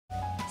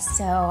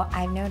So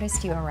I've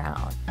noticed you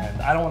around.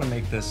 And I don't want to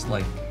make this,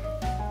 like,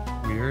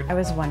 weird. I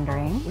was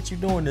wondering. What you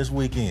doing this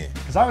weekend?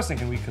 Because I was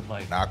thinking we could,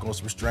 like, knock on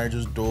some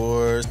strangers'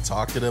 doors,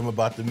 talk to them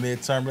about the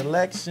midterm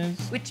elections.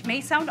 Which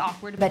may sound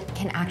awkward, But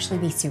can actually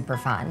be super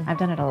fun. I've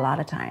done it a lot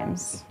of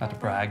times. not to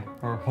brag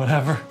or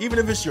whatever. Even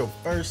if it's your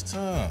first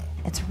time.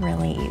 It's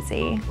really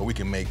easy. Or we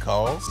can make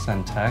calls,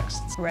 Send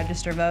texts.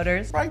 register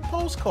voters. write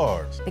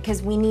postcards.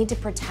 Because we need to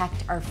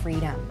protect our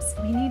freedoms.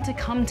 We need to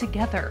come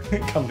together.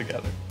 Come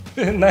together.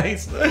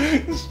 Nice.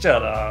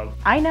 Shut up.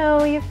 I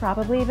know you've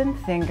probably been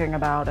thinking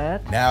about it.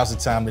 Now's the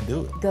time to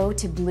do it. Go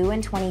to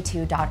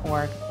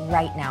blueand22.org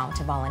right now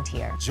to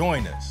volunteer.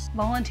 Join us.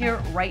 Volunteer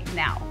right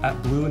now. At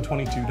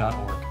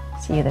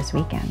blueand22.org. See you this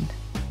weekend.